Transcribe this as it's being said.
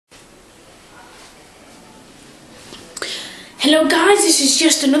Hello guys, this is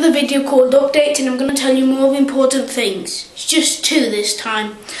just another video called Update, and I'm going to tell you more important things. It's just two this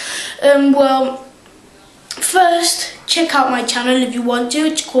time. Well, first, check out my channel if you want to.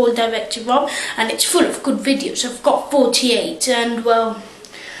 It's called directorob and it's full of good videos. I've got 48 and well,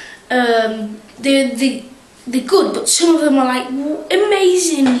 they're good, but some of them are like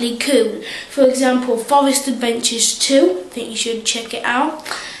amazingly cool. For example, Forest Adventures 2, I think you should check it out.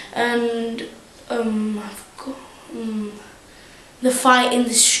 And the fight in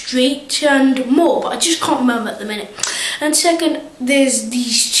the street and more, but I just can't remember at the minute. And second, there's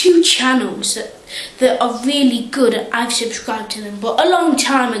these two channels that are really good, and I've subscribed to them, but a long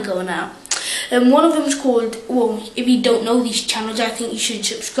time ago now. And one of them is called, well, if you don't know these channels, I think you should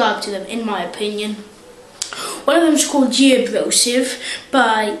subscribe to them, in my opinion. One of them is called Brosive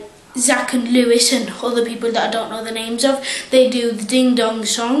by Zach and Lewis and other people that I don't know the names of. They do the Ding Dong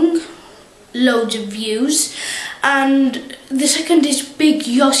Song, loads of views. And the second is Big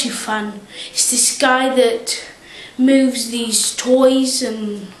Yoshi Fan. It's this guy that moves these toys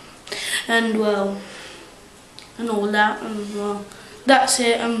and well, and all that, and well, that's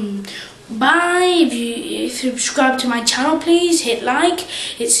it. Bye. If you subscribe to my channel, please hit like.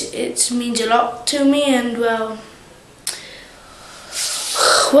 It means a lot to me, and well,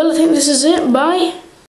 I think this is it. Bye.